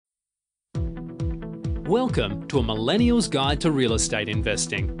Welcome to a Millennial's Guide to Real Estate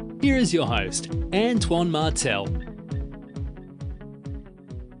Investing. Here is your host, Antoine Martel.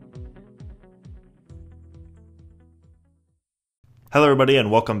 Hello everybody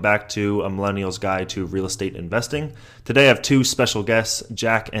and welcome back to a Millennial's Guide to Real Estate Investing. Today I have two special guests,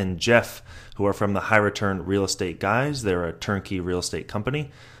 Jack and Jeff, who are from the High Return Real Estate Guys. They're a turnkey real estate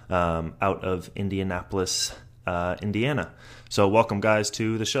company out of Indianapolis, Indiana. So welcome guys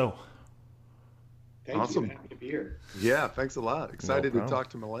to the show. Awesome. Happy to be here. Yeah, thanks a lot. Excited to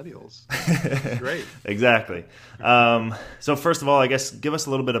talk to millennials. Great. Exactly. So first of all, I guess give us a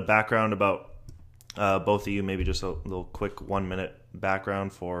little bit of background about both of you, maybe just a little quick 1 minute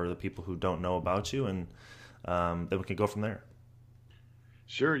background for the people who don't know about you, and then we can go from there.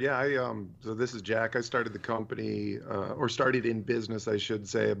 Sure. Yeah. So this is Jack. I started the company, or started in business, I should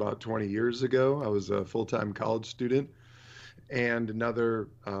say, about 20 years ago. I was a full-time college student, and another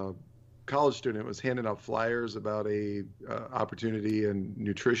college student was handing out flyers about a opportunity in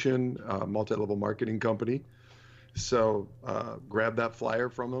nutrition, multi-level marketing company. So grabbed that flyer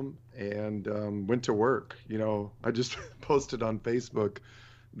from him and went to work. I just posted on Facebook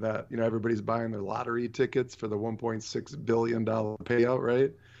that, everybody's buying their lottery tickets for the $1.6 billion payout,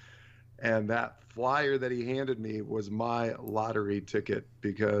 right? And that flyer that he handed me was my lottery ticket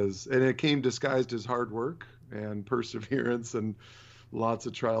and it came disguised as hard work and perseverance and lots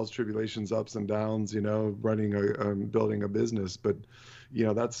of trials, tribulations, ups and downs, running building a business. But,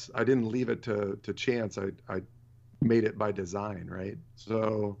 I didn't leave it to chance. I made it by design, right?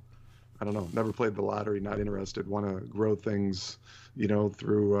 So I don't know, never played the lottery, not interested, want to grow things,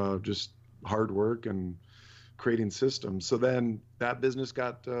 through just hard work and creating systems. So then that business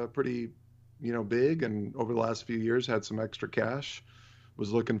got pretty, big, and over the last few years had some extra cash,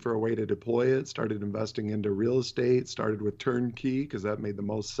 was looking for a way to deploy it, started investing into real estate, started with TurnKey because that made the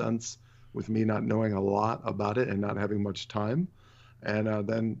most sense with me not knowing a lot about it and not having much time. And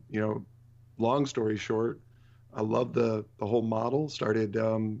then, long story short, I loved the whole model, started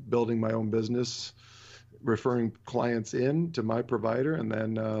building my own business, referring clients in to my provider, and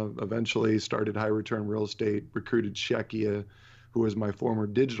then eventually started High Return Real Estate, recruited Shekia, who was my former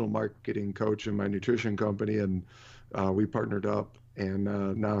digital marketing coach in my nutrition company, and we partnered up, and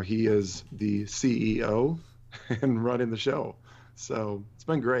now he is the CEO and running the show. So it's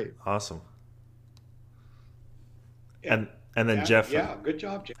been great. Awesome. Yeah. And then Jeff. Yeah, good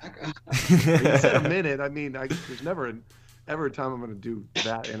job, Jack. You said a minute. I mean, there's never ever a time I'm going to do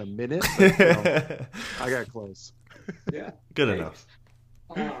that in a minute. But, I got close. Yeah. Good enough.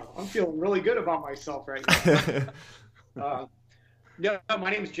 I'm feeling really good about myself right now. My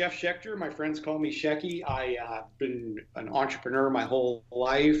name is Jeff Schechter. My friends call me Shecky. I've been an entrepreneur my whole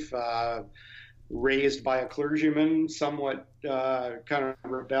life. Raised by a clergyman, somewhat kind of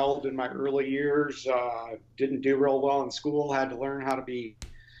rebelled in my early years, didn't do real well in school, had to learn how to be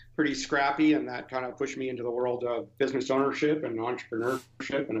pretty scrappy, and that kind of pushed me into the world of business ownership and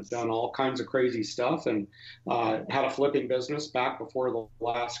entrepreneurship, and have done all kinds of crazy stuff, and had a flipping business back before the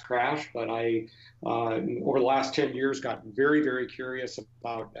last crash. But I, over the last 10 years, got very, very curious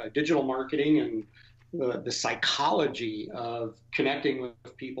about digital marketing and the psychology of connecting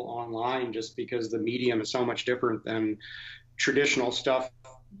with people online, just because the medium is so much different than traditional stuff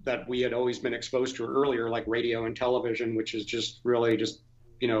that we had always been exposed to earlier, like radio and television, which is just really just,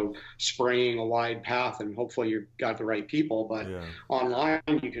 spraying a wide path, and hopefully you've got the right people. But yeah, online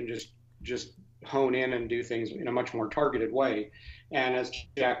you can just hone in and do things in a much more targeted way. And as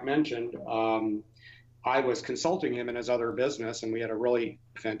Jack mentioned, I was consulting him in his other business, and we had a really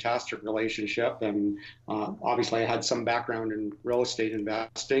fantastic relationship. And obviously I had some background in real estate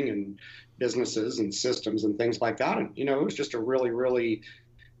investing and businesses and systems and things like that. And, it was just a really, really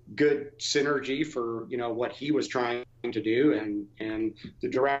good synergy for, what he was trying to do and the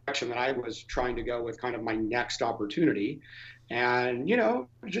direction that I was trying to go with kind of my next opportunity. And,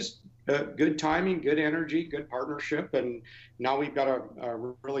 just good timing, good energy, good partnership. And now we've got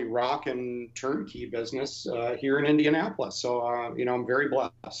a really rockin' turnkey business here in Indianapolis. So, I'm very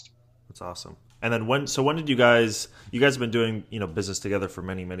blessed. That's awesome. And then when did you guys have been doing, business together for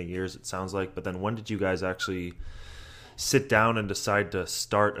many, many years, it sounds like, but then when did you guys actually sit down and decide to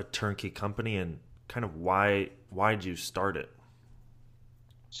start a turnkey company, and kind of why'd you start it?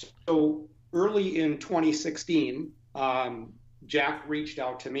 So early in 2016, Jack reached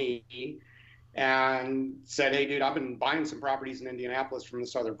out to me and said, "Hey, dude, I've been buying some properties in Indianapolis from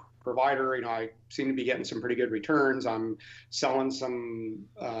this other provider. I seem to be getting some pretty good returns. I'm selling some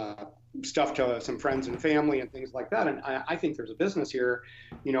stuff to some friends and family and things like that. And I think there's a business here.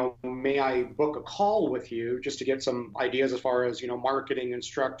 May I book a call with you just to get some ideas as far as, marketing and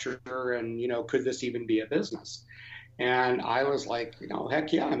structure and, could this even be a business?" And I was like,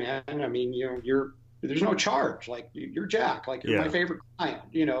 heck yeah, man. I mean, there's no charge. Like, you're Jack, like you're my favorite client,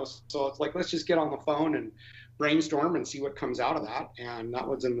 so it's like, let's just get on the phone and brainstorm and see what comes out of that. And that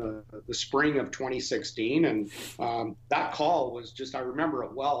was in the spring of 2016. And that call was just, I remember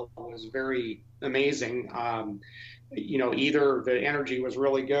it well, it was very amazing. Either the energy was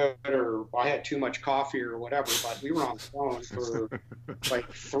really good or I had too much coffee or whatever, but we were on the phone for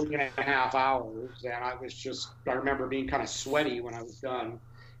like 3.5 hours. And I remember being kind of sweaty when I was done.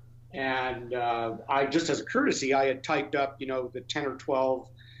 And I just, as a courtesy, I had typed up, the 10 or 12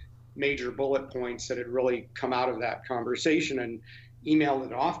 major bullet points that had really come out of that conversation and emailed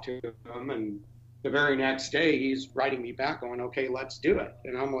it off to him. And the very next day he's writing me back going, "Okay, let's do it."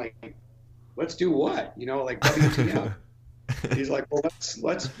 And I'm like, "Let's do what?" Like, WTF. He's like, "Well,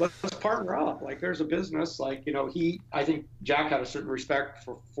 let's partner up. Like, there's a business." Like, I think Jack had a certain respect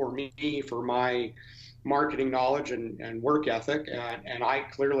for me, for my marketing knowledge and work ethic. And I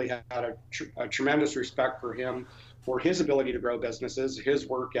clearly had a tremendous respect for him, for his ability to grow businesses, his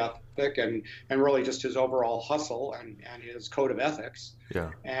work ethic, and really just his overall hustle and his code of ethics. Yeah.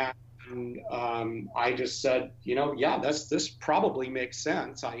 And I just said, yeah, this probably makes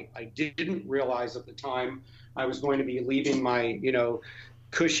sense. I didn't realize at the time I was going to be leaving my,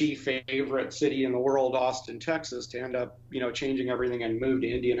 cushy favorite city in the world, Austin, Texas, to end up, changing everything and move to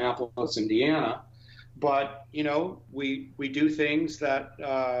Indianapolis, Indiana. But we do things that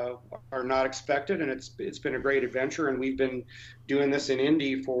are not expected, and it's been a great adventure. And we've been doing this in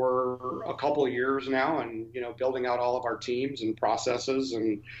Indy for a couple of years now, and building out all of our teams and processes,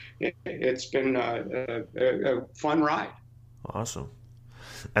 and it's been a fun ride. Awesome.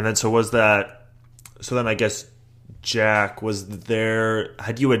 And then so then I guess, Jack,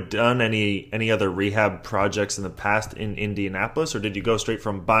 had you done any other rehab projects in the past in Indianapolis, or did you go straight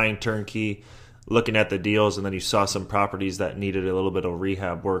from buying TurnKey, looking at the deals, and then you saw some properties that needed a little bit of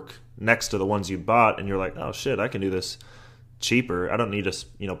rehab work next to the ones you bought, and you're like, "Oh shit, I can do this cheaper. I don't need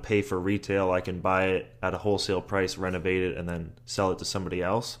to pay for retail. I can buy it at a wholesale price, renovate it, and then sell it to somebody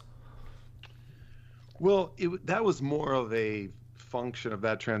else"? Well, that was more of a function of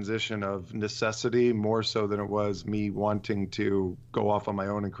that transition of necessity, more so than it was me wanting to go off on my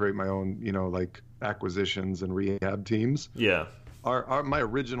own and create my own, like acquisitions and rehab teams. Yeah. My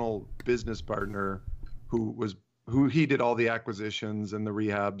original business partner, who he did all the acquisitions and the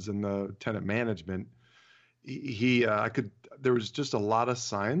rehabs and the tenant management, there was just a lot of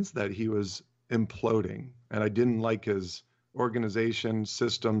signs that he was imploding, and I didn't like his organization,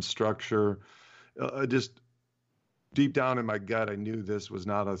 system, structure. Just deep down in my gut, I knew this was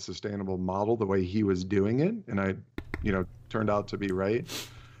not a sustainable model the way he was doing it, and I, turned out to be right.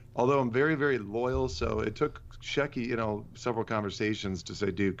 Although I'm very, very loyal, so it took Shecky, several conversations to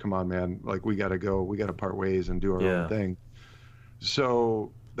say, "Dude, come on, man. Like, we got to part ways and do our own thing."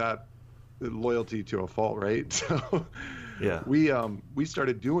 So that loyalty to a fault, right? So yeah, we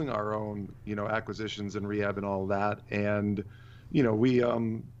started doing our own, acquisitions and rehab and all that. And,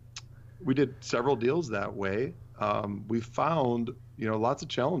 we did several deals that way. We found, lots of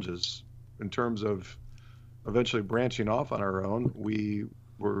challenges in terms of eventually branching off on our own. We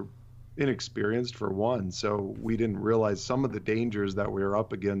were inexperienced, for one, so we didn't realize some of the dangers that we were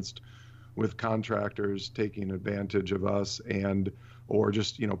up against with contractors taking advantage of us or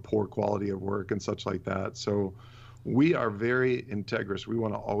just poor quality of work and such like that. So we are very integrous. We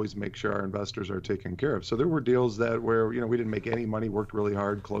want to always make sure our investors are taken care of. So there were deals where we didn't make any money, worked really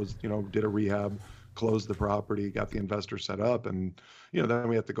hard, closed, did a rehab, closed the property, got the investor set up, and then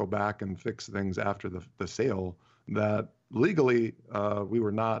we have to go back and fix things after the sale that legally we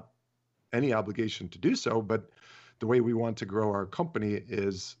were not any obligation to do so, but the way we want to grow our company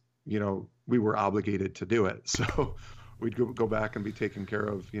is, we were obligated to do it. So we'd go back and be taking care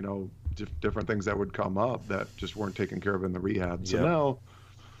of, different things that would come up that just weren't taken care of in the rehab. So now,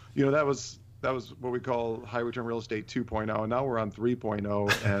 that was what we call high return real estate 2.0, and now we're on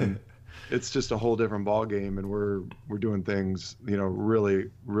 3.0, and it's just a whole different ball game, and we're doing things, really,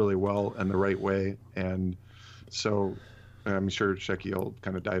 really well and the right way. And so I'm sure Shecky will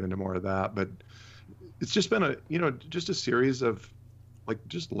kind of dive into more of that, but it's just been just a series of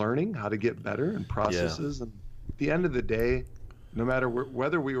just learning how to get better and processes. And at the end of the day, no matter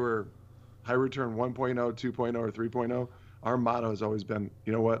whether we were high return 1.0, 2.0, or 3.0, our motto has always been,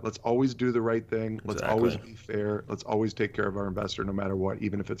 you know what, let's always do the right thing. Let's always be fair. Let's always take care of our investor no matter what,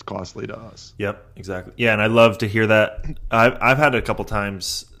 even if it's costly to us. Yep, exactly. Yeah, and I love to hear that. I've had it a couple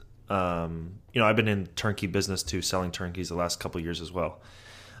times. I've been in turnkey business too, selling turnkeys the last couple of years as well.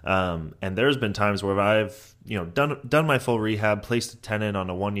 And there's been times where I've done my full rehab, placed a tenant on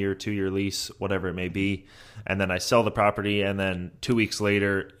a 1 year, 2 year lease, whatever it may be, and then I sell the property, and then 2 weeks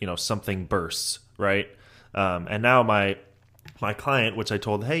later, something bursts, right? And now my client, which I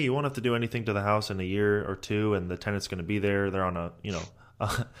told, hey, you won't have to do anything to the house in a year or two, and the tenant's going to be there. They're on a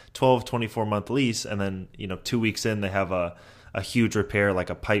 12, 24-month lease, and then 2 weeks in, they have a huge repair, like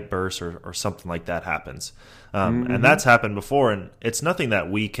a pipe burst or something like that happens. And that's happened before, and it's nothing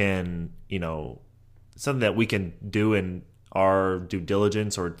that we can, something that we can do in our due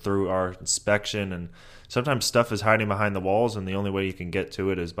diligence or through our inspection. And sometimes stuff is hiding behind the walls, and the only way you can get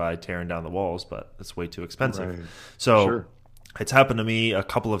to it is by tearing down the walls, but it's way too expensive. Right. So Sure. It's happened to me a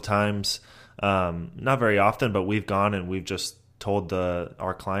couple of times, not very often, but we've gone and we've just told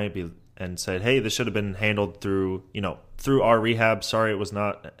our client and said, hey, this should have been handled through our rehab. Sorry it was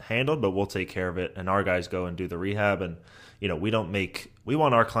not handled, but we'll take care of it. And our guys go and do the rehab. And, we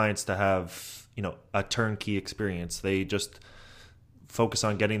want our clients to have, a turnkey experience. They just focus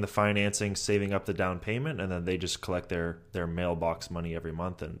on getting the financing, saving up the down payment, and then they just collect their mailbox money every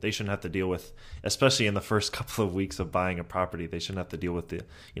month. And they shouldn't have to deal with, especially in the first couple of weeks of buying a property, they shouldn't have to deal with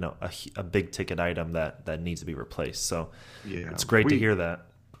a big ticket item that needs to be replaced. So yeah, it's great to hear that.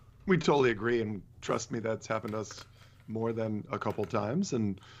 We totally agree, and trust me, that's happened to us more than a couple times.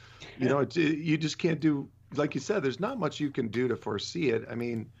 And you just can't do, like you said, there's not much you can do to foresee it. I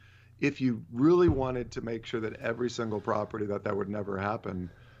mean, if you really wanted to make sure that every single property that would never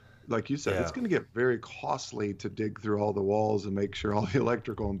happen, like you said, it's going to get very costly to dig through all the walls and make sure all the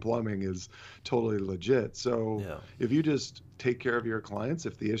electrical and plumbing is totally legit. So if you just take care of your clients,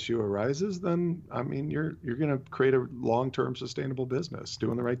 if the issue arises, then I mean, you're going to create a long-term sustainable business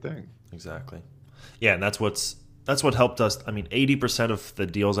doing the right thing. Exactly. Yeah, and that's what helped us. I mean, 80% of the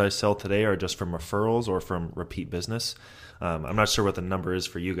deals I sell today are just from referrals or from repeat business. I'm not sure what the number is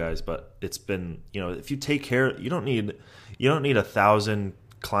for you guys, but it's been, if you take care, you don't need 1,000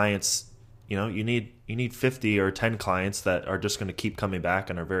 clients. You need 50 or 10 clients that are just going to keep coming back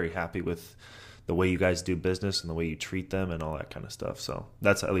and are very happy with the way you guys do business and the way you treat them and all that kind of stuff. So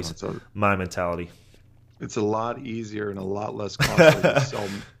that's at least my mentality. It's a lot easier and a lot less costly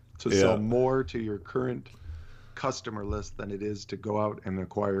to sell more to your current customer list than it is to go out and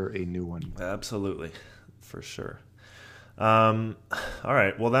acquire a new one. Absolutely, for sure. All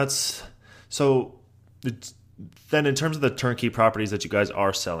right. Well, that's so. Then, in terms of the turnkey properties that you guys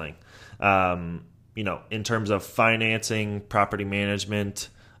are selling, in terms of financing, property management,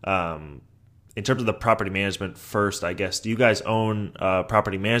 in terms of the property management first, I guess, do you guys own a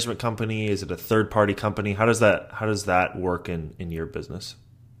property management company? Is it a third-party company? How does that work in your business?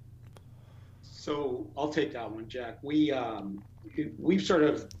 So I'll take that one, Jack. We've sort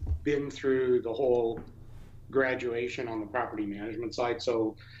of been through the whole graduation on the property management side.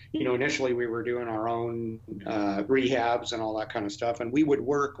 So, initially we were doing our own rehabs and all that kind of stuff, and we would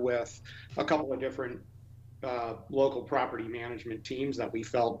work with a couple of different local property management teams that we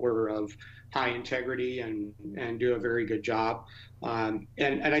felt were of high integrity and do a very good job. And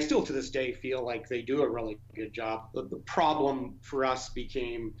I still to this day feel like they do a really good job. The problem for us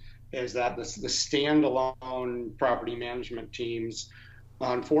is that the standalone property management teams,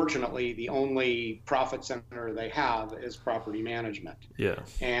 unfortunately, the only profit center they have is property management. Yeah.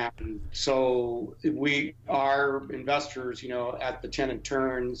 And so our investors, at the tenant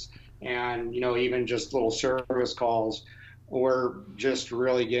turns and, even just little service calls, we're just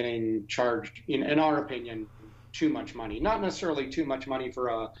really getting charged, in our opinion, too much money. Not necessarily too much money for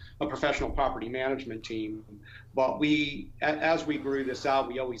a professional property management team, but as we grew this out,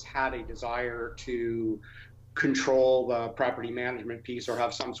 we always had a desire to control the property management piece or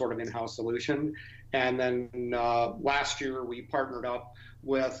have some sort of in-house solution. And then last year we partnered up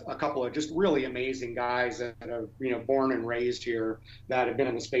with a couple of just really amazing guys that are born and raised here that have been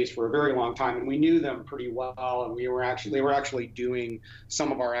in the space for a very long time, and we knew them pretty well, and they were actually doing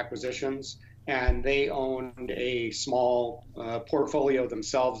some of our acquisitions, and they owned a small portfolio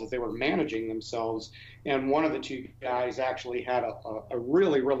themselves that they were managing themselves. And one of the two guys actually had a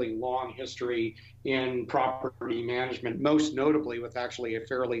really, really long history in property management, most notably with actually a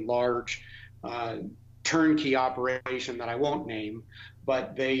fairly large turnkey operation that I won't name,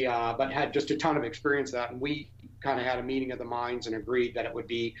 but they had just a ton of experience at that. And we kind of had a meeting of the minds and agreed that it would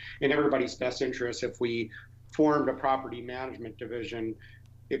be in everybody's best interest if we formed a property management division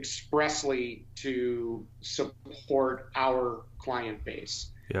expressly to support our client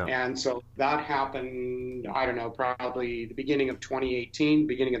base. Yeah. And so that happened, I don't know, probably the beginning of 2018,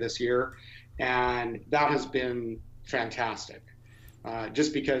 beginning of this year. And that has been fantastic.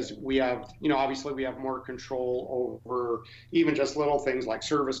 Just because we have, obviously we have more control over even just little things like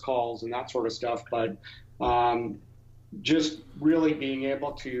service calls and that sort of stuff. But just really being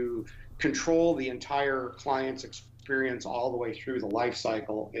able to control the entire client's experience all the way through the life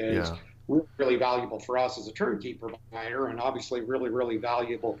cycle is really valuable for us as a turnkey provider, and obviously really, really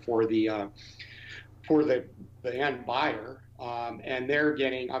valuable for the end buyer. And they're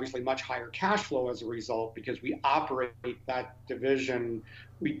getting obviously much higher cash flow as a result because we operate that division.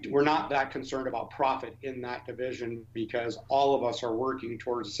 We're not that concerned about profit in that division because all of us are working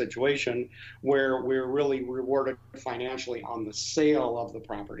towards a situation where we're really rewarded financially on the sale of the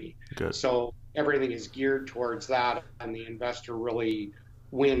property. Good. So everything is geared towards that, and the investor really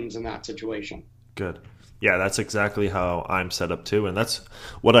wins in that situation. Good. Yeah, that's exactly how I'm set up too, and that's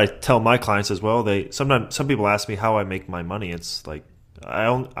what I tell my clients as well. Sometimes some people ask me how I make my money. It's like I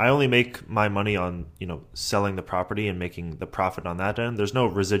only make my money on selling the property and making the profit on that end. There's no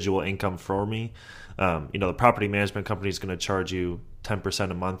residual income for me. The property management company is going to charge you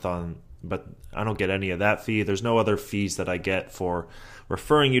 10% a month but I don't get any of that fee. There's no other fees that I get for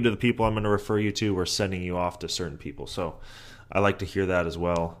referring you to the people I'm going to refer you to or sending you off to certain people. So I like to hear that as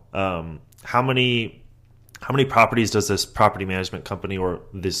well. How many properties does this property management company or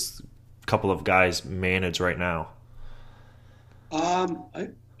this couple of guys manage right now?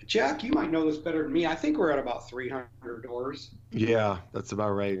 Jack, you might know this better than me. I think we're at about 300 doors. Yeah, that's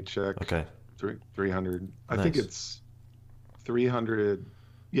about right, Chuck. Okay. 300. I Nice. think it's 300,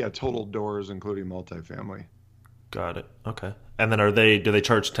 total doors, including multifamily. Got it. Okay. And then do they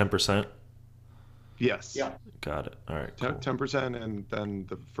charge 10%? Yes. Yeah. Got it. All right. Cool. 10%, and then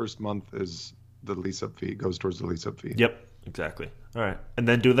the first month is the lease-up fee, goes towards the lease-up fee. Yep, exactly. All right. And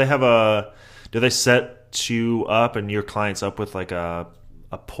then do they set you up and your clients up with like a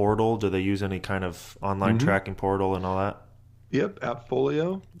portal? Do they use any kind of online tracking portal and all that? Yep,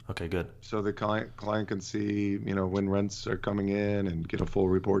 Appfolio. Okay, good. So the client can see, when rents are coming in and get a full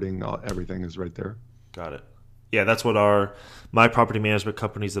reporting. Everything is right there. Got it. Yeah, that's what my property management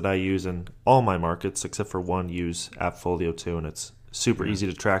companies that I use in all my markets, except for one, use Appfolio too, and it's super easy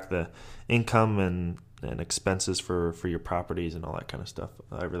to track the income and expenses for your properties and all that kind of stuff.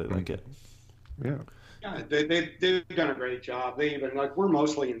 I really like it. Yeah. Yeah, they've done a great job. They even we're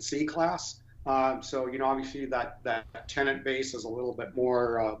mostly in C class. So, obviously that tenant base is a little bit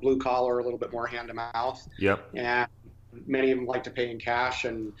more blue collar, a little bit more hand to mouth. Yep. And many of them like to pay in cash,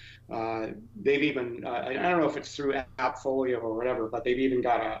 and they've even, I don't know if it's through Appfolio or whatever, but they've even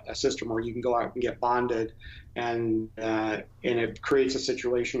got a system where you can go out and get bonded, and it creates a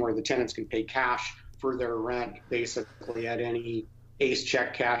situation where the tenants can pay cash for their rent basically at any ACE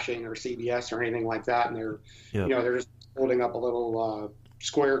check cashing or CVS or anything like that. And they're just holding up a little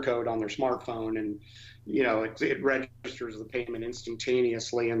square code on their smartphone, and it registers the payment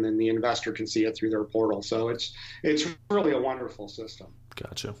instantaneously, and then the investor can see it through their portal. So it's really a wonderful system.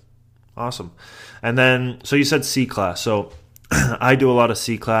 Gotcha. Awesome. And then, so you said C class. So I do a lot of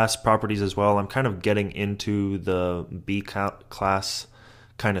C class properties as well. I'm kind of getting into the B class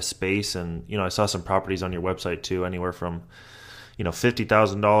kind of space, and I saw some properties on your website too, anywhere from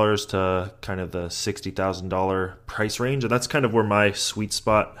 $50,000 to kind of the $60,000 price range, and that's kind of where my sweet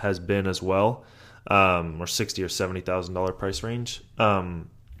spot has been as well, or $60,000 or $70,000 price range.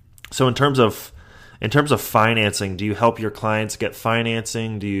 So in terms of financing, do you help your clients get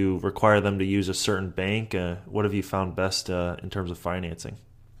financing? Do you require them to use a certain bank? What have you found best in terms of financing?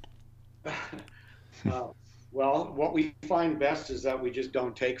 Well, what we find best is that we just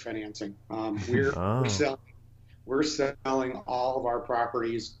don't take financing. We're selling all of our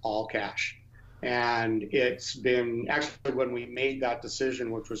properties all cash. And it's been actually, when we made that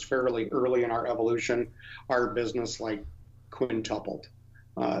decision, which was fairly early in our evolution, our business quintupled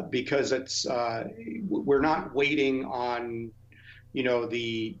because we're not waiting on,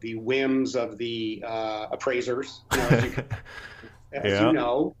 the whims of the appraisers.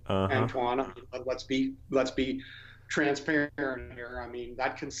 Antoine, let's be transparent here. I mean,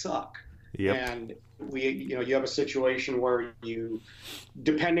 that can suck. Yep. And you have a situation where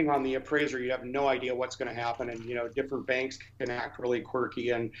depending on the appraiser, you have no idea what's going to happen, and different banks can act really quirky.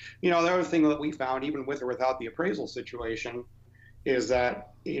 And the other thing that we found, even with or without the appraisal situation, is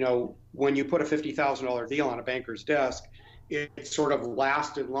that when you put a $50,000 deal on a banker's desk, it's sort of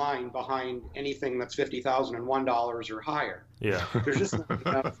last in line behind anything that's $50,001 or higher. Yeah. There's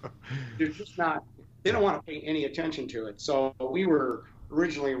just not. They don't want to pay any attention to it. So we were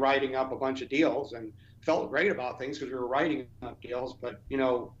originally writing up a bunch of deals and felt great about things because we were writing up deals, but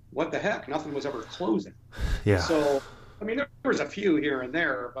what the heck? Nothing was ever closing. Yeah. So, I mean, there was a few here and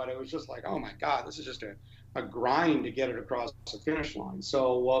there, but it was just like, oh my God, this is just a grind to get it across the finish line.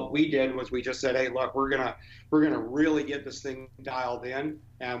 So what we did was we just said, hey, look, we're gonna really get this thing dialed in,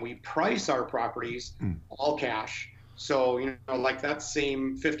 and we price our properties all cash. So like that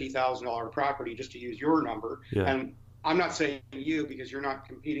same $50,000 property, just to use your number, and I'm not saying you because you're not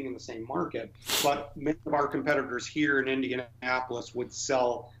competing in the same market, but many of our competitors here in Indianapolis would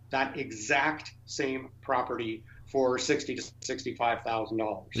sell that exact same property for $60,000 to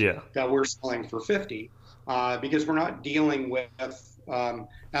 $65,000. That we're selling for $50,000 because we're not dealing with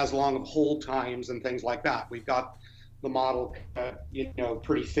as long of hold times and things like that. We've got the model,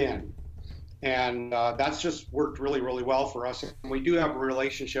 pretty thin. And that's just worked really, really well for us. And we do have a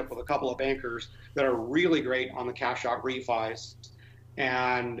relationship with a couple of bankers that are really great on the cash out refis.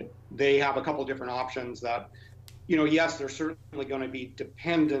 And they have a couple of different options that, yes, they're certainly going to be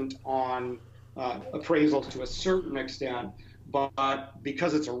dependent on appraisals to a certain extent. But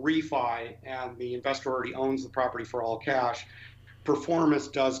because it's a refi and the investor already owns the property for all cash, performance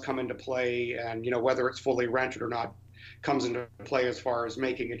does come into play. And, whether it's fully rented or not comes into play as far as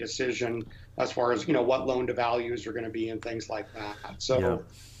making a decision, as far as, what loan to values are going to be and things like that. So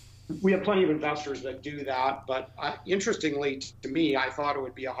we have plenty of investors that do that. But interestingly to me, I thought it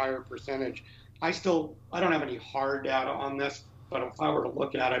would be a higher percentage. I don't have any hard data on this, but if I were to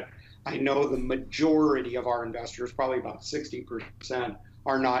look at it, I know the majority of our investors, probably about 60%,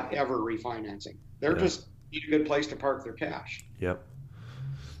 are not ever refinancing. They're just need a good place to park their cash. Yep.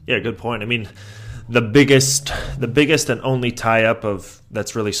 Yeah, good point. I mean, the biggest and only tie-up of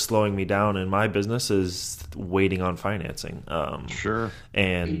that's really slowing me down in my business is waiting on financing. Sure.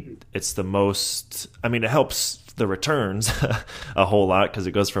 And it's the most. I mean, it helps the returns a whole lot because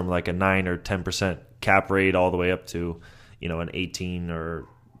it goes from like a 9 or 10% cap rate all the way up to an 18 or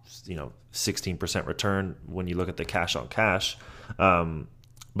 16% return when you look at the cash on cash.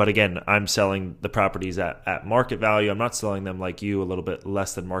 But again, I'm selling the properties at market value. I'm not selling them like you, a little bit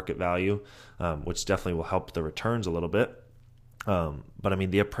less than market value, which definitely will help the returns a little bit. But I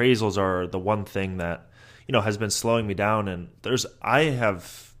mean, the appraisals are the one thing that, has been slowing me down. And I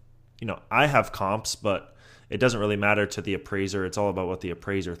have comps, but it doesn't really matter to the appraiser. It's all about what the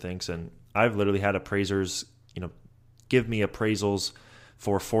appraiser thinks. And I've literally had appraisers, give me appraisals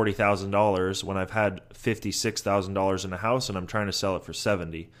for $40,000 when I've had $56,000 in a house and I'm trying to sell it for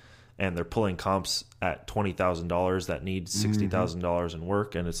 $70,000, and they're pulling comps at $20,000 that need $60,000 in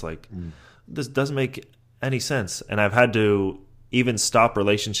work, and it's like this doesn't make any sense. And I've had to even stop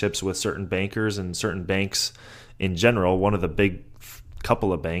relationships with certain bankers and certain banks in general. One of the big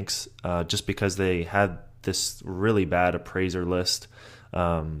couple of banks, just because they had this really bad appraiser list,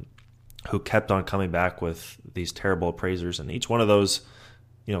 who kept on coming back with these terrible appraisers, and each one of those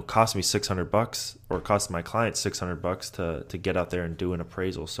cost me $600 or cost my client $600 to get out there and do an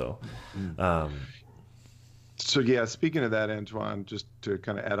appraisal. So, speaking of that, Antoine, just to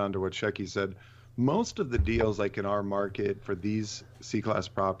kind of add on to what Shecky said, most of the deals like in our market for these C-class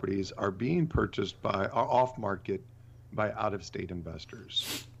properties are being purchased are off market by out-of-state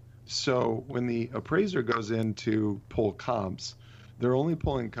investors. So when the appraiser goes in to pull comps, they're only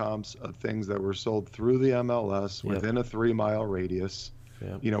pulling comps of things that were sold through the MLS within a 3-mile radius.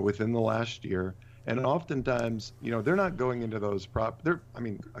 Within the last year. And oftentimes, they're not going into those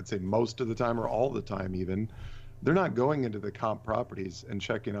I'd say most of the time or all the time even, they're not going into the comp properties and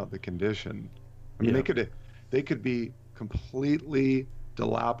checking out the condition. I mean, they could be completely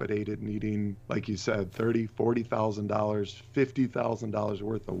dilapidated, needing, like you said, $30,000, $40,000, $50,000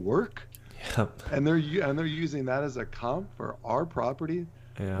 worth of work. Yep. And they're using that as a comp for our property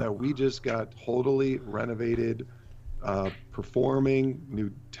that we just got totally renovated, performing,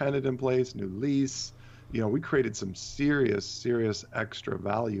 new tenant in place, new lease. We created some serious extra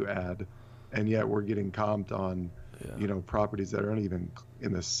value add, and yet we're getting comped on, properties that aren't even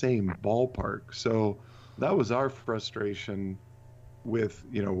in the same ballpark. So that was our frustration with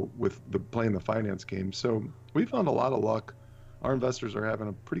playing the finance game. So we found a lot of luck. Our investors are having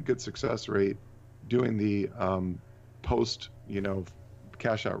a pretty good success rate doing the post,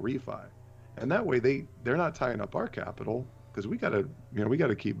 cash out refi. And that way they're not tying up our capital, because we gotta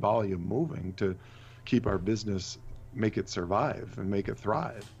keep volume moving to keep our business, make it survive and make it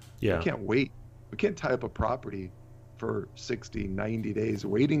thrive. Yeah. We can't wait. We can't tie up a property for 60, 90 days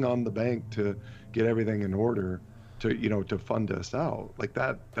waiting on the bank to get everything in order to fund us out. Like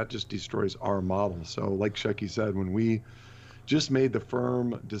that just destroys our model. So like Shecky said, when we just made the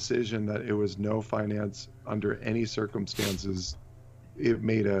firm decision that it was no finance under any circumstances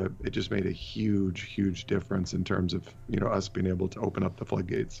it just made a huge difference in terms of, us being able to open up the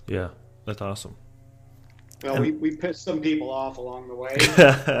floodgates. Yeah, that's awesome. Well, we pissed some people off along the way.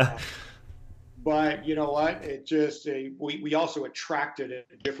 But you know what? It just we also attracted a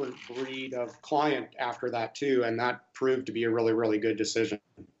different breed of client after that too, and that proved to be a really good decision.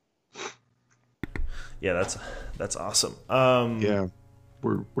 Yeah, that's awesome. Yeah,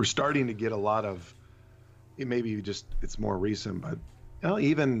 we're starting to get a lot of, maybe just it's more recent, but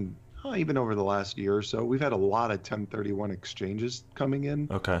even over the last year or so, we've had a lot of 1031 exchanges coming in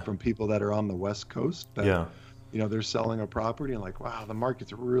from people that are on the West Coast. That, they're selling a property and like, wow, the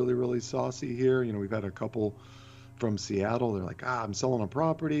market's really saucy here. We've had a couple from Seattle. They're like, I'm selling a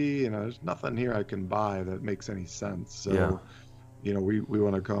property. There's nothing here I can buy that makes any sense. So, we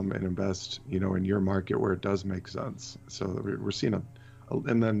want to come and invest, in your market where it does make sense. So we're seeing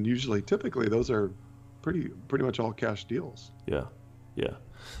and then typically those are pretty much all cash deals.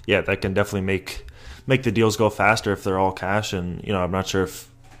 Yeah, that can definitely make the deals go faster if they're all cash. And I'm not sure if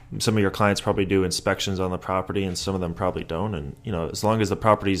some of your clients probably do inspections on the property and some of them probably don't. And as long as the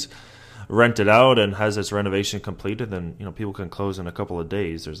property's rented out and has its renovation completed, then people can close in a couple of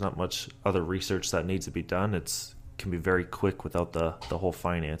days. There's not much other research that needs to be done. It can be very quick without the whole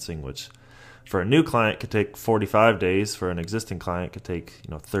financing, which for a new client could take 45 days. For an existing client could take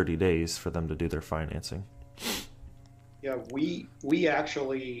 30 days for them to do their financing. Yeah, we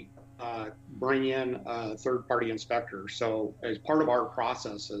actually bring in a third-party inspector. So as part of our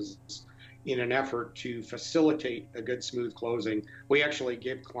processes, in an effort to facilitate a good, smooth closing, we actually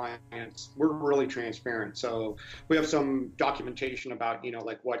give clients, we're really transparent. So we have some documentation about,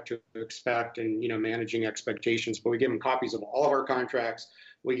 like what to expect and, managing expectations, but we give them copies of all of our contracts.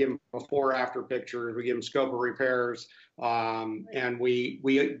 We give them before, after pictures. We give them scope of repairs. And we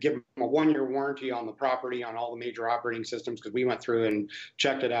give them a 1-year warranty on the property on all the major operating systems because we went through and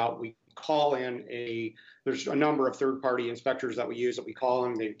checked it out. We call in there's a number of third-party inspectors that we use that we call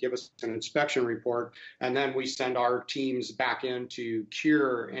in. They give us an inspection report, and then we send our teams back in to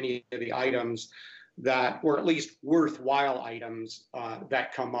cure any of the items that, or at least worthwhile items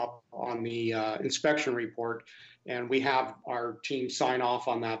that come up on the inspection report. And we have our team sign off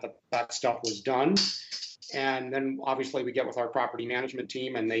on that stuff was done. And then obviously we get with our property management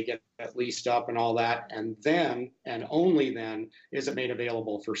team and they get it leased up and all that. And then, and only then, is it made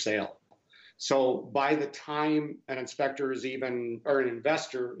available for sale. So by the time an inspector is even, or an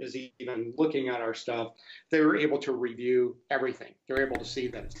investor is even looking at our stuff, they're able to review everything. They're able to see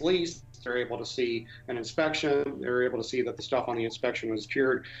that it's leased. They're able to see an inspection. They're able to see that the stuff on the inspection was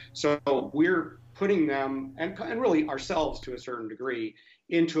cured. So we're putting them, and really ourselves to a certain degree,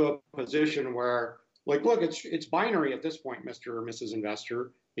 into a position where, like, look, it's binary at this point, Mr. or Mrs.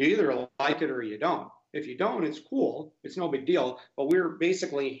 Investor. You either like it or you don't. If you don't, it's cool. It's no big deal. But we're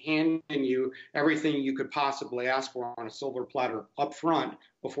basically handing you everything you could possibly ask for on a silver platter up front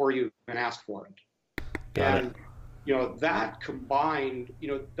before you even ask for it. And, that combined,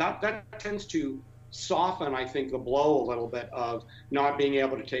 that tends to soften, I think, the blow a little bit of not being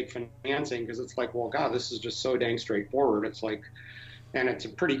able to take financing, because it's like, well, God, this is just so dang straightforward. It's like, and it's a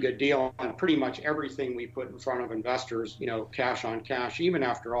pretty good deal. And pretty much everything we put in front of investors, cash on cash, even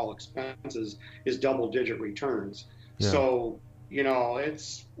after all expenses, is double-digit returns. Yeah. So,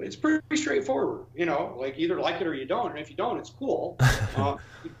 it's pretty straightforward. Like either like it or you don't. And if you don't, it's cool.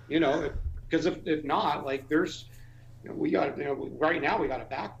 Because if not, like we got, right now we got a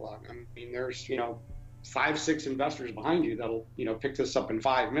backlog. I mean, there's 5-6 investors behind you that'll pick this up in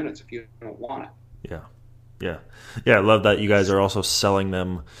 5 minutes if you don't want it. Yeah. I love that you guys are also selling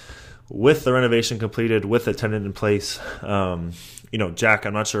them with the renovation completed, with the tenant in place. Jack,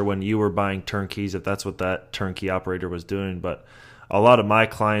 I'm not sure when you were buying turnkeys, if that's what that turnkey operator was doing, but a lot of my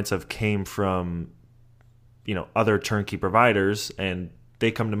clients have came from, other turnkey providers, and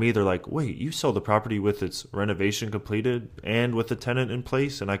they come to me, they're like, wait, you sold the property with its renovation completed and with the tenant in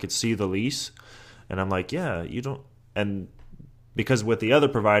place, and I could see the lease. And I'm like, yeah, you don't. And because with the other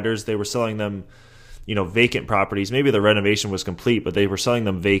providers, they were selling them vacant properties. Maybe the renovation was complete, but they were selling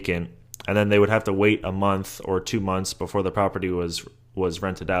them vacant, and then they would have to wait a month or 2 months before the property was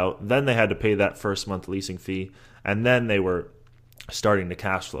rented out. Then they had to pay that first month leasing fee, and then they were starting to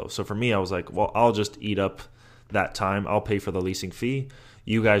cash flow. So for me, I was like, well, I'll just eat up that time. I'll pay for the leasing fee.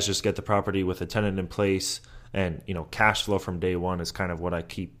 You guys just get the property with a tenant in place, and cash flow from day one is kind of what I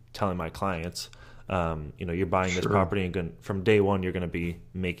keep telling my clients. You're buying this property, and from day one, you're going to be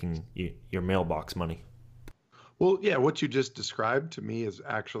making your mailbox money. Well, yeah, what you just described to me is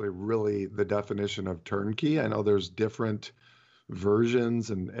actually really the definition of turnkey. I know there's different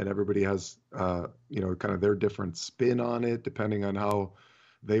versions, and everybody has, kind of their different spin on it, depending on how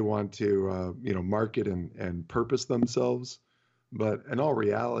they want to, market and purpose themselves. But in all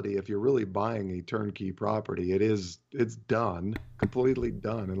reality, if you're really buying a turnkey property, it's done, completely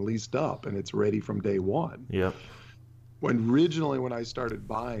done and leased up, and it's ready from day one. Yep. Originally, when I started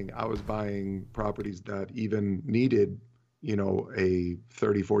buying, I was buying properties that even needed, a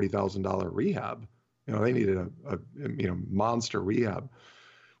 $30,000-$40,000 rehab. They needed a monster rehab.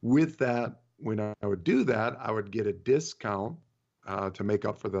 With that, when I would do that, I would get a discount to make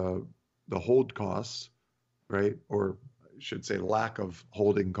up for the hold costs, right? Or I should say lack of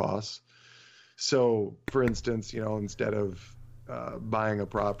holding costs. So, for instance, instead of buying a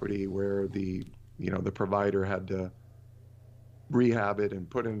property where the provider had to rehab it and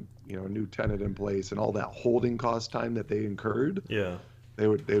put in, a new tenant in place and all that holding cost time that they incurred. Yeah. They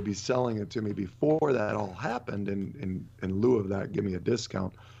would be selling it to me before that all happened, and in lieu of that, give me a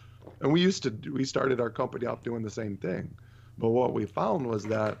discount. And we started our company off doing the same thing. But what we found was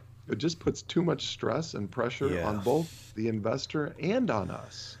that it just puts too much stress and pressure on both the investor and on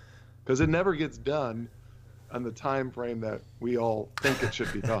us, because it never gets done on the time frame that we all think it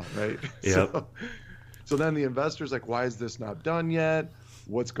should be done, right? Yep. So then the investor's like, why is this not done yet?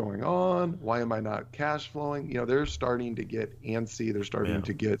 What's going on? Why am I not cash flowing? They're starting to get antsy. They're starting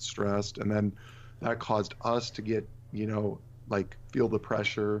to get stressed. And then that caused us to get, feel the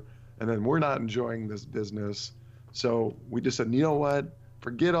pressure. And then we're not enjoying this business. So we just said, you know what?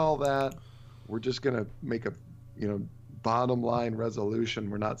 Forget all that. We're just going to make a, bottom line resolution.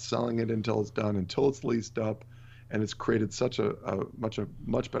 We're not selling it until it's done, until it's leased up. And it's created such a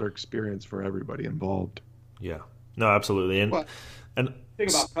much better experience for everybody involved. Yeah. No, absolutely. And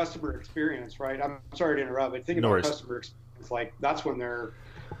think about customer experience, right? I'm sorry to interrupt, but think about customer experience. Like that's when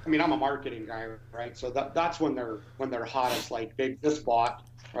I'm a marketing guy, right? So that's when they're hottest. Like they just bought,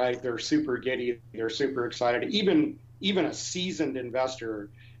 right? They're super giddy. They're super excited. Even a seasoned investor,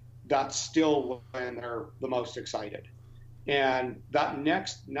 that's still when they're the most excited. And that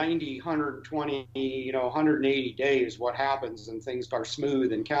next 90, 120, 180 days, what happens and things are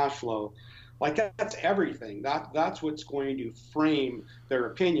smooth and cash flow, like that's everything. That's what's going to frame their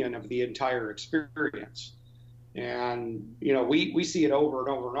opinion of the entire experience. And, we see it over and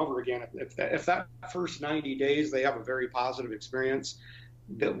over and over again. If that first 90 days, they have a very positive experience,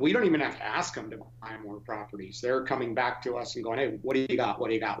 that we don't even have to ask them to buy more properties. They're coming back to us and going, hey, what do you got? What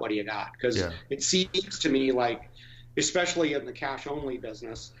do you got? What do you got? Because it seems to me like, especially in the cash only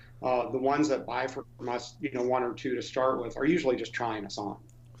business, the ones that buy from us, one or two to start with, are usually just trying us on.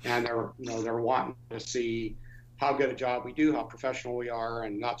 And they're wanting to see how good a job we do, how professional we are,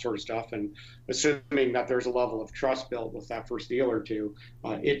 and that sort of stuff. And assuming that there's a level of trust built with that first deal or two,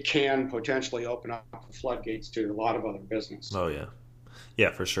 it can potentially open up the floodgates to a lot of other business. Oh, yeah.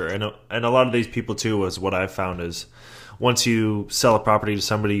 Yeah, for sure. And a lot of these people, too, is what I've found is once you sell a property to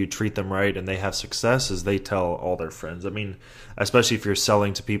somebody, you treat them right, and they have success, is they tell all their friends. I mean, especially if you're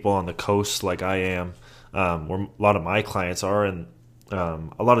selling to people on the coast like I am, where a lot of my clients are, and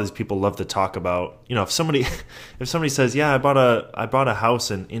a lot of these people love to talk about, if somebody says, yeah, I bought a house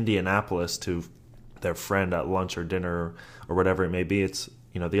in Indianapolis to their friend at lunch or dinner or whatever it may be, it's,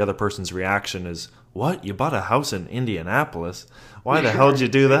 the other person's reaction is, what? You bought a house in Indianapolis? Why the hell did you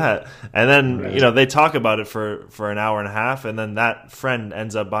do that? And then, they talk about it for an hour and a half, and then that friend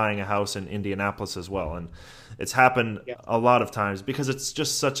ends up buying a house in Indianapolis as well. And it's happened a lot of times because it's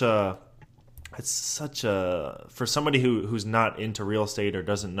just such a for somebody who's not into real estate or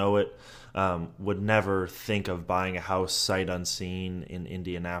doesn't know it, would never think of buying a house sight unseen in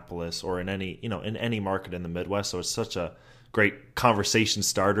Indianapolis or in any market in the Midwest. So it's such a great conversation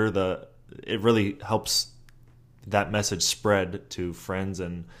starter. It really helps that message spread to friends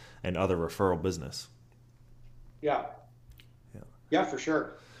and other referral business. Yeah, for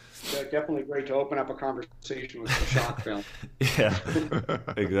sure. Yeah, definitely great to open up a conversation with the shock film. Yeah,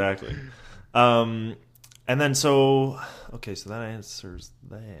 exactly. And then so that answers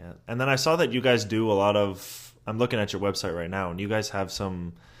that. And then I saw that you guys do a lot of, I'm looking at your website right now, and you guys have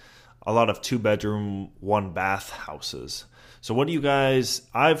a lot of 2-bedroom, 1-bath houses. So what do you guys,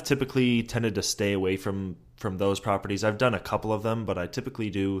 I've typically tended to stay away from those properties. I've done a couple of them, but I typically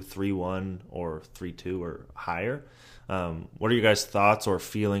do 3-1 or 3-2 or higher. What are your guys' thoughts or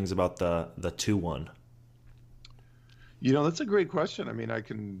feelings about the 2-1? That's a great question. I mean, I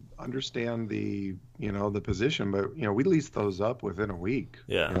can understand the position, but we lease those up within a week.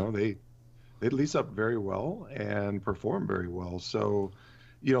 Yeah. They lease up very well and perform very well. So,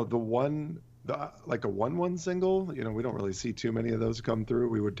 the like a 1-1 single, we don't really see too many of those come through.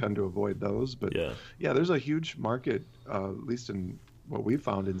 We would tend to avoid those, but yeah, there's a huge market, at least in what we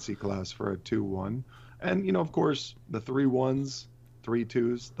found in C class, for a 2-1. And of course, the 3-1s,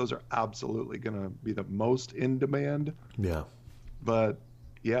 3-2s, those are absolutely going to be the most in demand. Yeah. But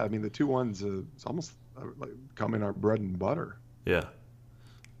yeah, I mean, the 2-1s, it's almost like becoming our bread and butter. Yeah.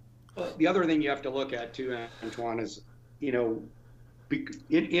 Well, the other thing you have to look at too, Antoine, is,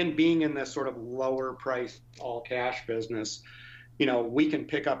 in being in this sort of lower price all cash business, we can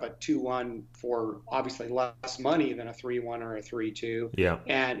pick up a 2-1 for obviously less money than a 3-1 or a 3-2. Yeah.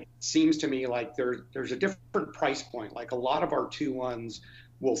 And it seems to me like there's a different price point. Like a lot of our 2-1s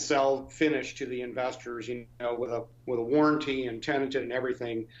will sell finished to the investors, with a warranty and tenanted and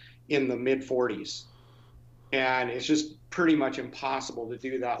everything in the mid 40s. And it's just pretty much impossible to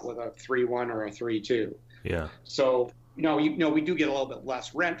do that with a 3-1 or a 3-2. Yeah. So, we do get a little bit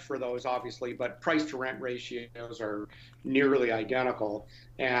less rent for those, obviously, but price to rent ratios are nearly identical.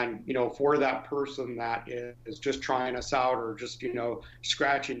 And, for that person that is just trying us out or just,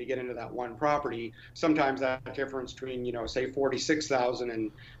 scratching to get into that one property, sometimes that difference between, say 46,000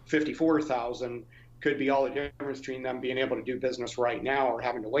 and 54,000 could be all the difference between them being able to do business right now or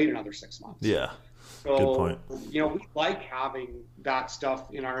having to wait another 6 months. Yeah. So, good point. We like having that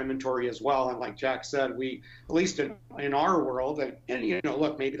stuff in our inventory as well. And like Jack said, we, at least in our world, and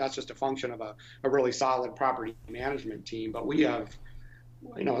look, maybe that's just a function of a really solid property management team, but we have,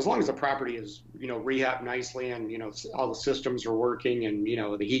 as long as the property is, rehabbed nicely and, all the systems are working and,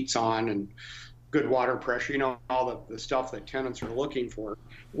 the heat's on and good water pressure, all the stuff that tenants are looking for,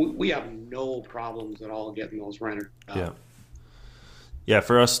 we have no problems at all getting those rented out. Yeah. Yeah,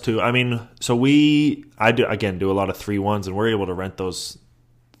 for us too. I mean, so I do a lot of 3-1s, and we're able to rent those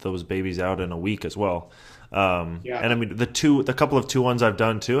babies out in a week as well. And I mean, the couple of 2-1s I've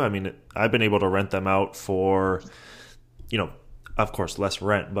done too. I mean, I've been able to rent them out for, of course, less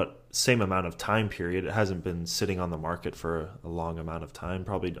rent, but same amount of time period. It hasn't been sitting on the market for a long amount of time,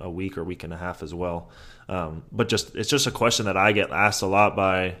 probably a week or week and a half as well. But it's just a question that I get asked a lot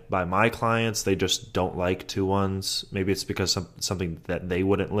by my clients. They just don't like 2-1s. Maybe it's because something that they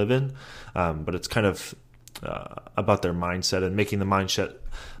wouldn't live in, but it's kind of about their mindset and making the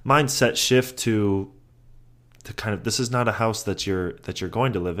mindset shift to kind of, this is not a house that you're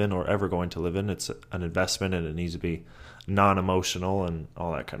going to live in or ever going to live in. It's an investment, and it needs to be non-emotional and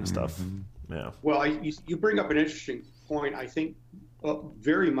all that kind of stuff. Yeah. Well, you bring up an interesting point. I think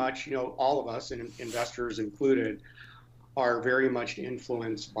very much, all of us, and investors included, are very much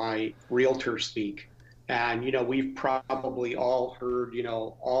influenced by realtor speak. And, we've probably all heard,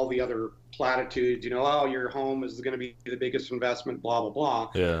 all the other platitudes, oh, your home is going to be the biggest investment, blah, blah,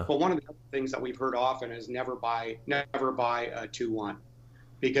 blah. Yeah. But one of the other things that we've heard often is never buy a 2-1,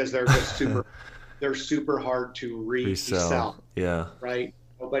 because they're just they're super hard to resell. Yeah. Right.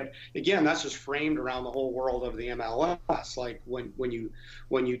 But again, that's just framed around the whole world of the MLS. Like when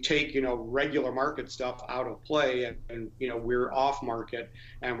you take, regular market stuff out of play and we're off market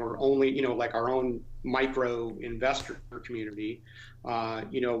and we're only, like our own micro investor community,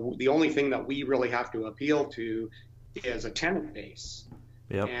 the only thing that we really have to appeal to is a tenant base.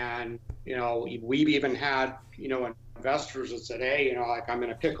 Yep. And, we've even had, investors that said, hey, like I'm in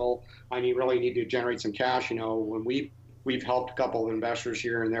a pickle, I really need to generate some cash. When we've helped a couple of investors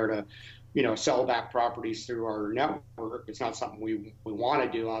here and there to, sell back properties through our network. It's not something we want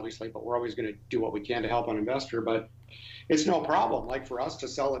to do, obviously, but we're always going to do what we can to help an investor. But it's no problem. Like for us to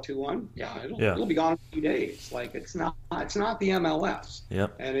sell a 2-1, it'll be gone in a few days. Like it's not the MLS.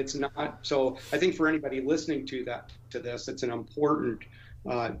 Yep. And it's not. So I think for anybody listening to this, it's an important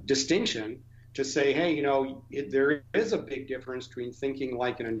distinction to say, hey, there is a big difference between thinking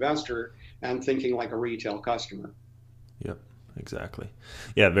like an investor and thinking like a retail customer. Yep, exactly.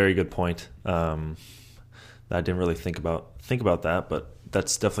 Yeah, very good point. I didn't really think about that, but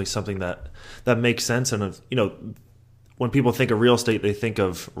that's definitely something that makes sense. And when people think of real estate, they think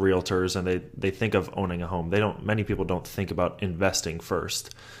of realtors and they think of owning a home. Many people don't think about investing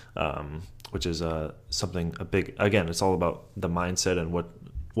first, which is something again, it's all about the mindset and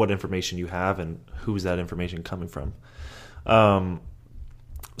what information you have and who's that information coming from.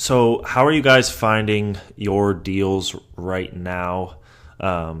 So how are you guys finding your deals right now?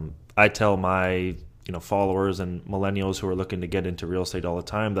 I tell my followers and millennials who are looking to get into real estate all the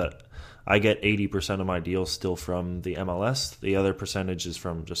time that I get 80% of my deals still from the MLS. The other percentage is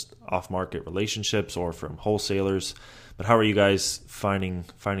from just off-market relationships or from wholesalers. But how are you guys finding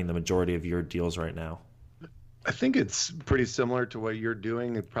the majority of your deals right now? I think it's pretty similar to what you're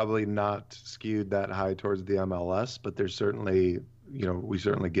doing. It's probably not skewed that high towards the MLS, but there's certainly we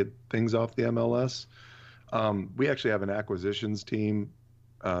certainly get things off the MLS. We actually have an acquisitions team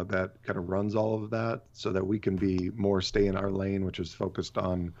that kind of runs all of that so that we can be more stay in our lane, which is focused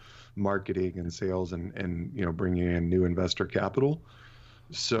on marketing and sales and bringing in new investor capital.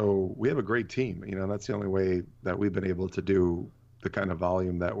 So we have a great team. That's the only way that we've been able to do the kind of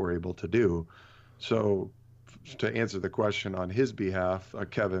volume that we're able to do. So to answer the question on his behalf,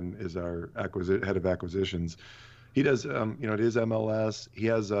 Kevin is our head of acquisitions. He does, it is MLS. He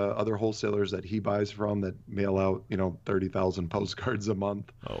has other wholesalers that he buys from that mail out, 30,000 postcards a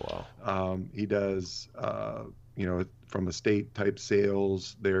month. Oh, wow. He does, from estate type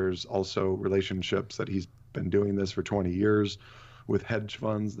sales. There's also relationships that he's been doing this for 20 years with hedge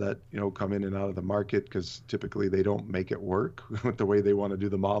funds that, come in and out of the market because typically they don't make it work with the way they want to do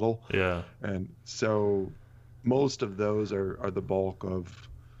the model. Yeah. And so most of those are the bulk of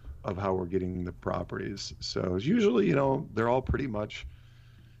how we're getting the properties. So it's usually, they're all pretty much,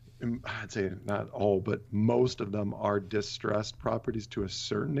 I'd say not all, but most of them are distressed properties to a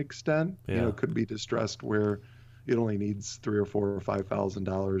certain extent. Yeah. It could be distressed where it only needs $3,000 or $4,000 or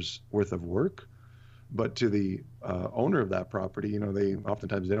 $5,000 worth of work. But to the owner of that property, they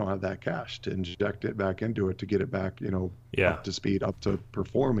oftentimes they don't have that cash to inject it back into it to get it back, up to speed, up to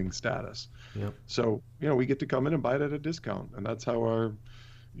performing status. Yep. So, we get to come in and buy it at a discount, and that's how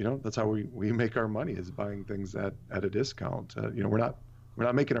that's how we make our money, is buying things at a discount. We're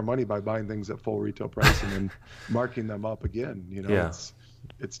not making our money by buying things at full retail price and then marking them up again.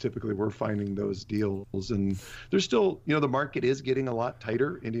 It's typically we're finding those deals, and there's still, the market is getting a lot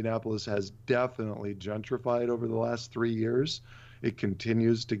tighter. Indianapolis has definitely gentrified over the last 3 years. It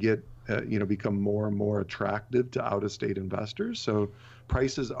continues to get, become more and more attractive to out-of-state investors. So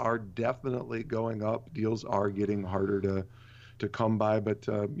prices are definitely going up. Deals are getting harder to come by, but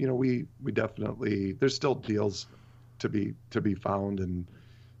we definitely, there's still deals to be found, and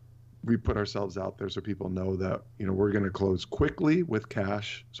we put ourselves out there so people know that we're going to close quickly with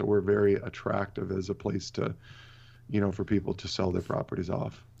cash. So we're very attractive as a place to for people to sell their properties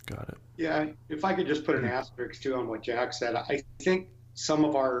off. Got it. Yeah, if I could just put an asterisk too on what Jack said, I think some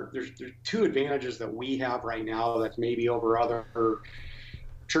of there's two advantages that we have right now that's maybe over other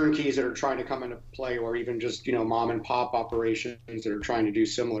turnkeys that are trying to come into play, or even just mom and pop operations that are trying to do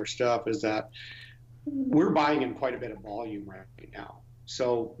similar stuff, is that we're buying in quite a bit of volume right now.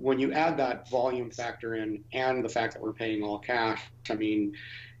 So when you add that volume factor in and the fact that we're paying all cash, I mean,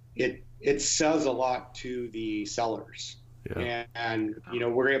 it says a lot to the sellers. Yeah. And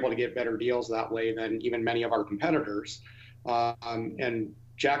we're able to get better deals that way than even many of our competitors. And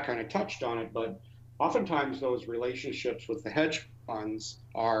Jack kind of touched on it, but oftentimes those relationships with the hedge funds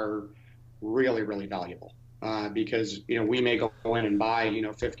are really, really valuable because, we may go in and buy,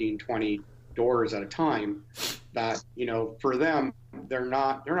 15, 20 doors at a time that, for them, they're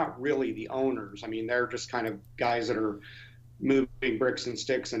not really the owners. I mean, they're just kind of guys that are moving bricks and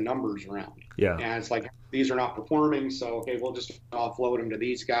sticks and numbers around. Yeah. And it's like, these are not performing, so okay, we'll just offload them to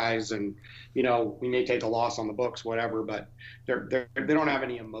these guys, and we may take a loss on the books, whatever, but they don't have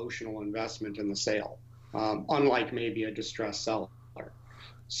any emotional investment in the sale, unlike maybe a distressed seller.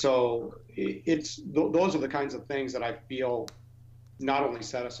 So those are the kinds of things that I feel not only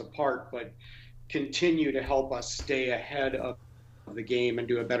set us apart, but continue to help us stay ahead of the game and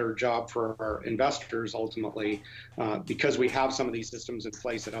do a better job for our investors ultimately, because we have some of these systems in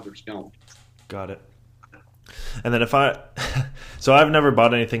place that others don't. Got it. And then so I've never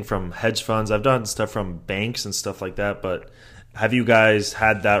bought anything from hedge funds. I've done stuff from banks and stuff like that, but have you guys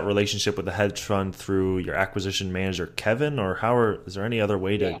had that relationship with the hedge fund through your acquisition manager, Kevin, or is there any other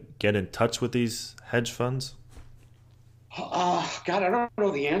way to get in touch with these hedge funds? God, I don't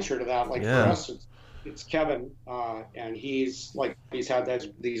know the answer to that. For us, it's Kevin, and he's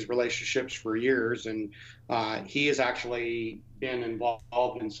had these relationships for years, and he has actually been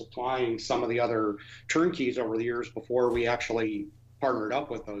involved in supplying some of the other turnkeys over the years before we actually partnered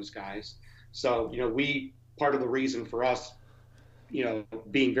up with those guys. So, part of the reason for us,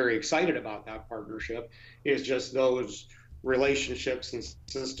 being very excited about that partnership is just those relationships and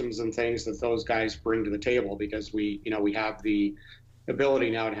systems and things that those guys bring to the table, because we have the ability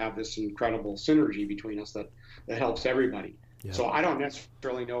now to have this incredible synergy between us that helps everybody. Yeah. So I don't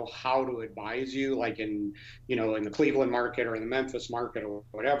necessarily know how to advise you, like in the Cleveland market or in the Memphis market or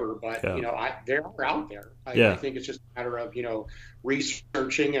whatever, but they're out there. I think it's just a matter of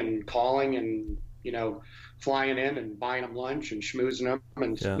researching and calling and flying in and buying them lunch and schmoozing them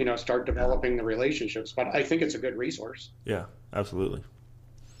and start developing the relationships. But I think it's a good resource. Yeah, absolutely.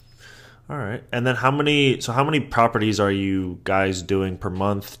 All right. And then how many properties are you guys doing per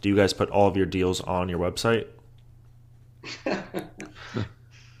month? Do you guys put all of your deals on your website?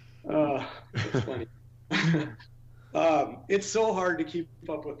 It's funny. It's so hard to keep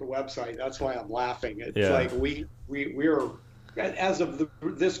up with the website. That's why I'm laughing. It's like we're as of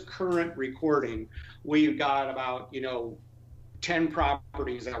this current recording, we've got about 10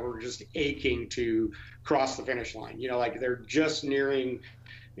 properties that we're just aching to cross the finish line. Like they're just nearing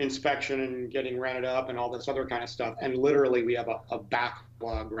inspection and getting rented up and all this other kind of stuff. And literally we have a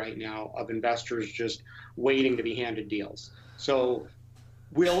backlog right now of investors just waiting to be handed deals. So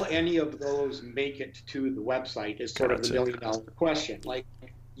will any of those make it to the website is sort of the $1 million question. Like,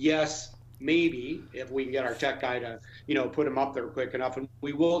 yes, maybe if we can get our tech guy to, put them up there quick enough, and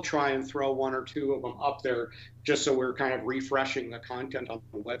we will try and throw one or two of them up there just so we're kind of refreshing the content on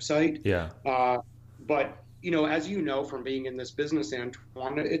the website. Yeah. But as you know from being in this business,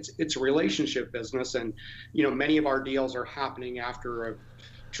 Antoine, it's a relationship business, and many of our deals are happening after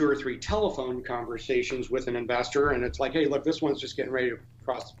 2 or 3 telephone conversations with an investor, and it's like, hey, look, this one's just getting ready to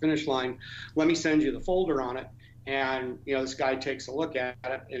cross the finish line. Let me send you the folder on it, and this guy takes a look at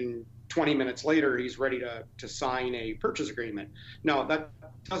it, and 20 minutes later, he's ready to sign a purchase agreement. Now, that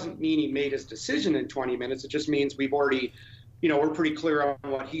doesn't mean he made his decision in 20 minutes. It just means we've already we're pretty clear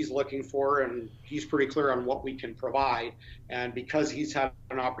on what he's looking for, and he's pretty clear on what we can provide. And because he's had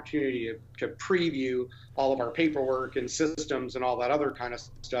an opportunity to preview all of our paperwork and systems and all that other kind of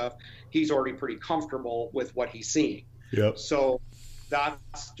stuff, he's already pretty comfortable with what he's seeing. Yep. So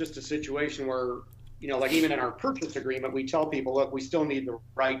that's just a situation where, like even in our purchase agreement, we tell people, look, we still need the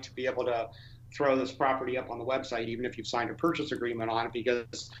right to be able to throw this property up on the website, even if you've signed a purchase agreement on it,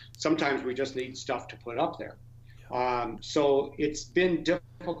 because sometimes we just need stuff to put up there. So it's been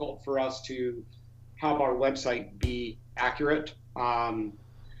difficult for us to have our website be accurate. To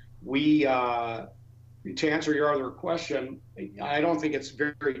answer your other question, I don't think it's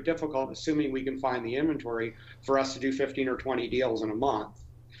very, very difficult, assuming we can find the inventory, for us to do 15 or 20 deals in a month.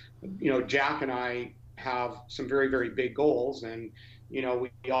 Jack and I have some very, very big goals, and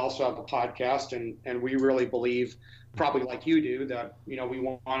we also have a podcast, and we really believe, probably like you do, that we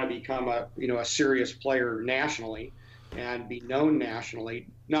want to become a serious player nationally and be known nationally,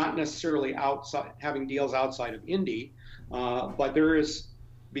 not necessarily outside, having deals outside of Indy, but there is,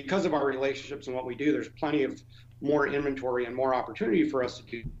 because of our relationships and what we do, there's plenty of more inventory and more opportunity for us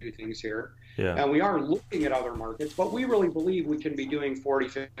to do things here. Yeah. And we are looking at other markets, but we really believe we can be doing 40,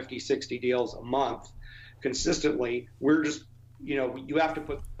 50, 60 deals a month consistently. We're just, you have to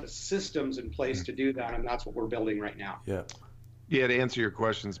put the systems in place to do that, and that's what we're building right now. Yeah. Yeah, to answer your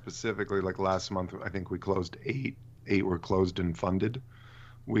question specifically, like last month, I think we closed 8. 8 were closed and funded.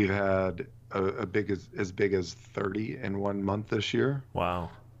 We've had as big as 30 in 1 month this year. Wow.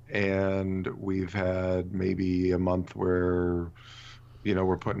 And we've had maybe a month where,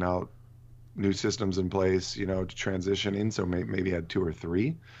 we're putting out new systems in place, to transition in. So maybe had 2 or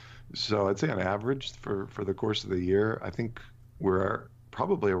 3. So I'd say on average for the course of the year, I think we're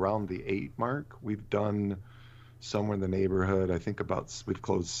probably around the 8 mark. We've done somewhere in the neighborhood, I think we've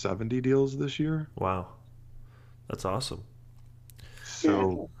closed 70 deals this year. Wow. That's awesome.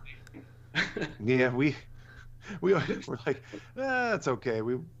 So yeah, we're like, it's okay.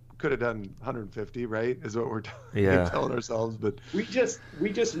 We could have done 150, right? Is what we're telling ourselves. But we just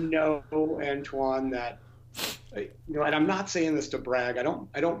know, Antoine, that and I'm not saying this to brag. I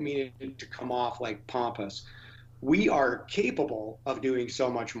don't mean it to come off like pompous. We are capable of doing so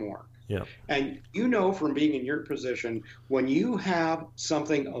much more. Yeah. And from being in your position, when you have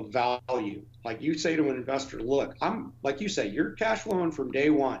something of value, like you say to an investor, look, like you say, you're cash flowing from day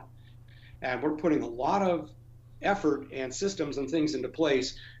one, and we're putting a lot of effort and systems and things into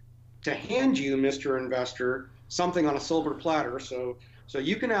place to hand you, Mr. Investor, something on a silver platter, so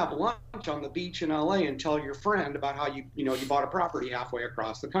you can have lunch on the beach in LA and tell your friend about how you bought a property halfway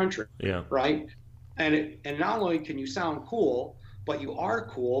across the country. Yeah. Right? And not only can you sound cool, but you are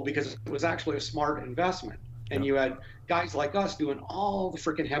cool because it was actually a smart investment. And you had guys like us doing all the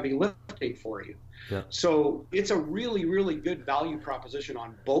freaking heavy lifting for you. Yeah. So it's a really, really good value proposition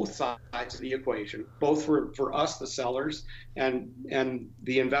on both sides of the equation, both for us, the sellers, and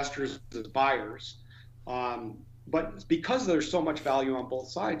the investors, the buyers. But because there's so much value on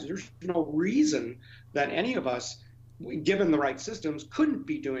both sides, there's no reason that any of us, given the right systems, couldn't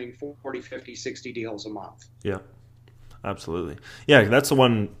be doing 40, 50, 60 deals a month. Yeah. Absolutely. Yeah, that's the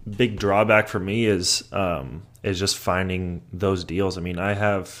one big drawback for me is just finding those deals. I mean,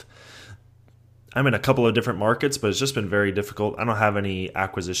 I'm in a couple of different markets, but it's just been very difficult. I don't have any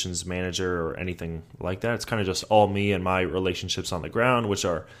acquisitions manager or anything like that. It's kind of just all me and my relationships on the ground, which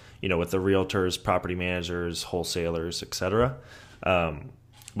are, with the realtors, property managers, wholesalers, etc.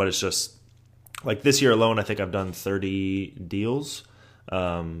 But it's just like this year alone, I think I've done 30 deals.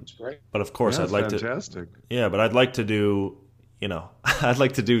 That's great. But of course, Yeah, I'd like fantastic. but I'd like to do, I'd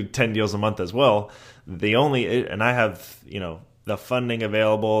like to do 10 deals a month as well. And I have, the funding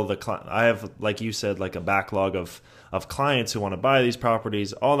available. I have, like you said, like a backlog of clients who want to buy these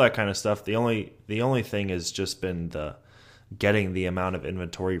properties, all that kind of stuff. The only thing has just been getting the amount of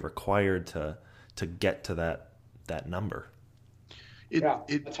inventory required to get to that number.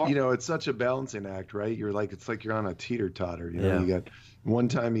 It's such a balancing act, right? It's like you're on a teeter-totter. You got one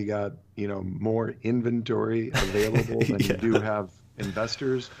time you got, more inventory available than you do have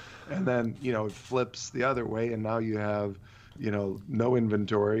investors. And then, it flips the other way. And now you have, no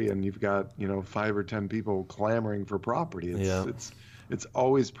inventory and you've got, 5 or 10 people clamoring for property. It's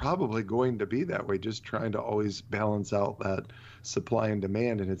always probably going to be that way, just trying to always balance out that supply and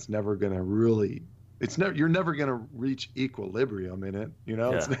demand. And it's never going to really, you're never going to reach equilibrium in it.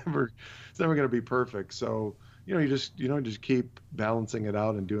 It's never going to be perfect. So, you just keep balancing it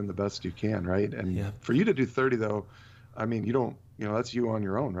out and doing the best you can. Right. And for you to do 30 though, I mean, you don't, that's you on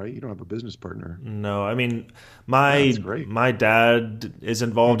your own, right? You don't have a business partner. No, I mean, my dad is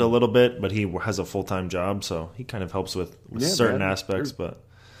involved a little bit, but he has a full-time job, so he kind of helps with certain aspects. But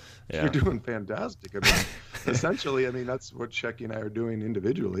you're doing fantastic. I mean, essentially, that's what Shecky and I are doing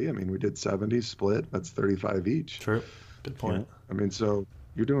individually. I mean, we did 70 split. That's 35 each. True. Good point. So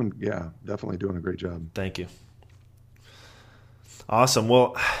you're doing, definitely doing a great job. Thank you. Awesome.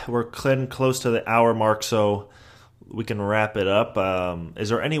 Well, we're getting close to the hour mark, so we can wrap it up. Is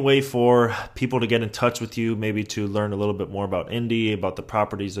there any way for people to get in touch with you, maybe to learn a little bit more about Indy, about the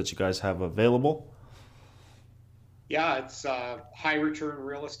properties that you guys have available? Yeah, it's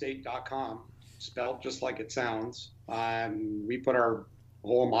highreturnrealestate.com, spelled just like it sounds. We put our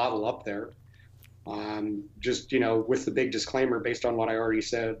whole model up there. Just, with the big disclaimer, based on what I already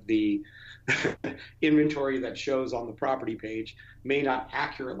said, the inventory that shows on the property page may not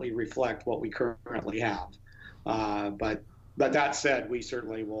accurately reflect what we currently have. But that said, we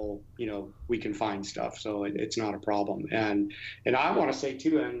certainly will, we can find stuff, so it's not a problem. And I want to say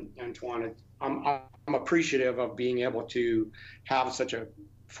too, Antoine, I'm appreciative of being able to have such a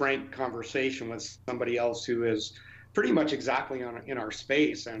frank conversation with somebody else who is pretty much exactly in our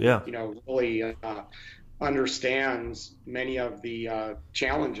space and really understands many of the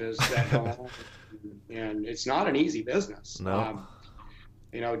challenges that go on. And it's not an easy business. No.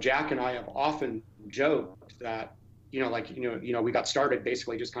 Jack and I have often joked that, we got started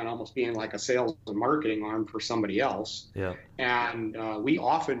basically just kind of almost being like a sales and marketing arm for somebody else. Yeah. And we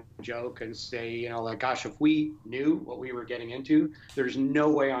often joke and say, gosh, if we knew what we were getting into, there's no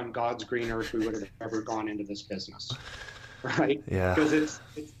way on God's green earth we would have ever gone into this business. Right? Yeah. Because it's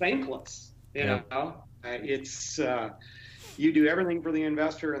thankless, you know? It's, you do everything for the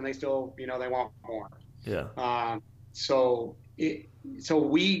investor and they still, they want more. Yeah. So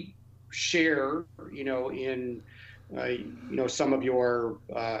we share, in some of your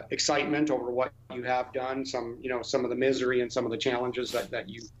excitement over what you have done, some of the misery and some of the challenges that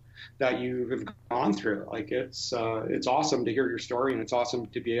you have gone through. Like it's awesome to hear your story, and it's awesome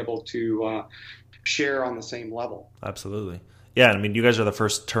to be able to share on the same level. Absolutely. Yeah. I mean, you guys are the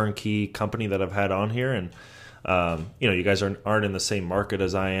first turnkey company that I've had on here, and you guys aren't in the same market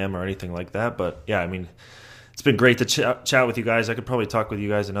as I am or anything like that. But yeah, I mean, it's been great to chat with you guys. I could probably talk with you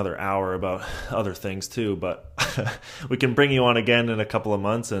guys another hour about other things too, but we can bring you on again in a couple of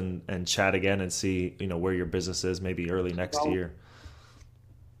months and chat again and see, where your business is maybe early next year.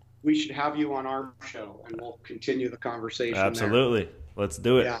 We should have you on our show and we'll continue the conversation. Absolutely. There. Let's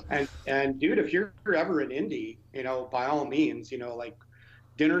do it. Yeah. And dude, if you're ever in Indy, by all means, like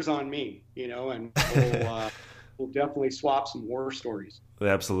dinner's on me, and we'll definitely swap some war stories.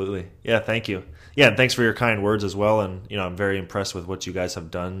 Absolutely. Yeah. Thank you. Yeah. And thanks for your kind words as well. And, I'm very impressed with what you guys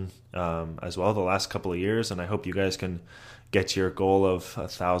have done as well the last couple of years. And I hope you guys can get to your goal of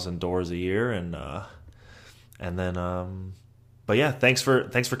 1,000 doors a year. But yeah, thanks for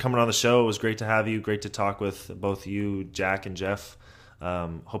coming on the show. It was great to have you. Great to talk with both you, Jack and Jeff.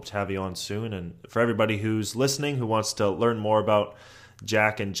 Hope to have you on soon. And for everybody who's listening, who wants to learn more about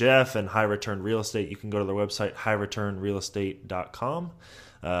Jack and Jeff and High Return Real Estate, you can go to their website, highreturnrealestate.com.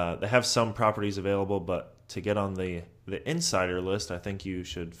 They have some properties available, but to get on the insider list, I think you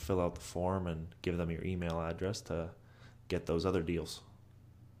should fill out the form and give them your email address to get those other deals.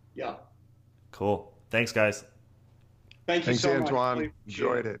 Yeah. Cool. Thanks, guys. Thanks, Antoine.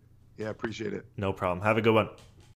 Enjoyed it. Yeah, appreciate it. No problem. Have a good one.